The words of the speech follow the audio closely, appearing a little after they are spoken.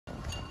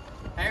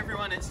Hey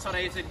everyone, it's Todd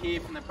Azard here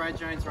from the Brad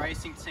Jones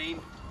Racing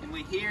team, and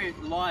we're here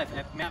live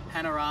at Mount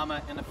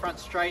Panorama in the front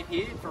straight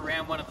here for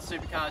round one of the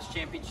Supercars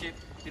Championship.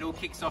 It all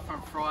kicks off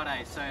on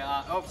Friday, so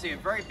obviously a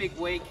very big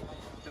week,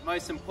 but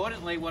most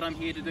importantly what I'm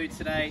here to do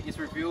today is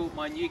reveal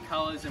my new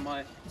colours and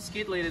my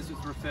skid leaders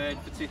was referred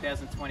for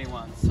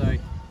 2021. So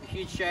a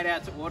huge shout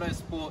out to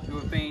Autosport, who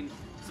have been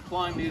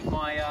supplying me with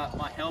my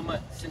helmet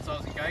since I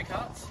was in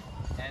go-karts,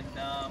 and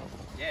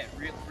yeah,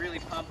 really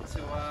pumped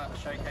to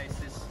showcase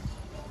this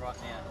right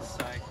now.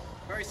 So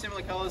very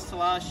similar colours to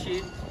last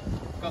year.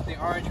 We've got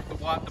the orange with the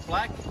white, the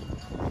black.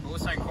 We're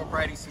also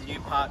incorporating some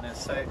new partners.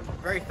 So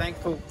very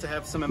thankful to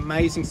have some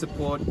amazing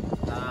support,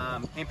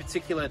 in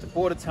particular the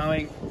Border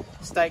Towing,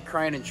 State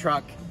Crane and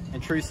Truck,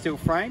 and True Steel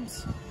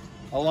Frames,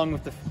 along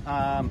with the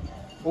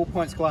All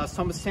Points Glass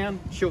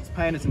Thomastown, Schultz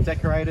Painters and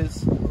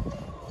Decorators,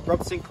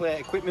 Rob Sinclair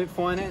Equipment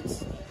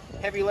Finance,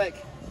 Heavy Lek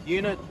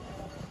Unit,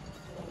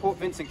 Port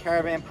Vincent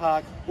Caravan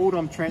Park,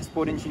 Aldom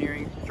Transport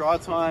Engineering, Dry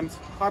Times,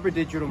 Hybrid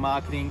Digital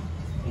Marketing,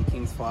 and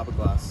King's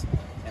Fiberglass,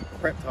 and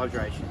Prepped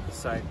Hydration.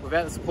 So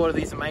without the support of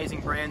these amazing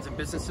brands and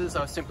businesses,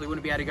 I simply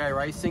wouldn't be able to go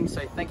racing.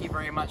 So thank you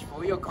very much for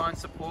all your kind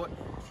support,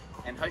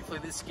 and hopefully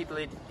this skid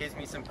lid gives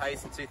me some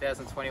pace in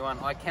 2021.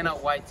 I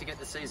cannot wait to get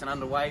the season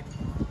underway.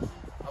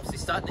 Obviously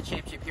starting the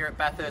championship here at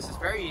Bathurst is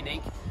very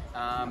unique.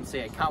 So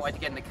yeah, can't wait to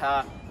get in the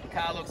car. The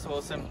car looks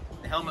awesome,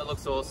 the helmet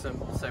looks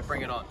awesome, so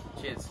bring it on.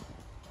 Cheers.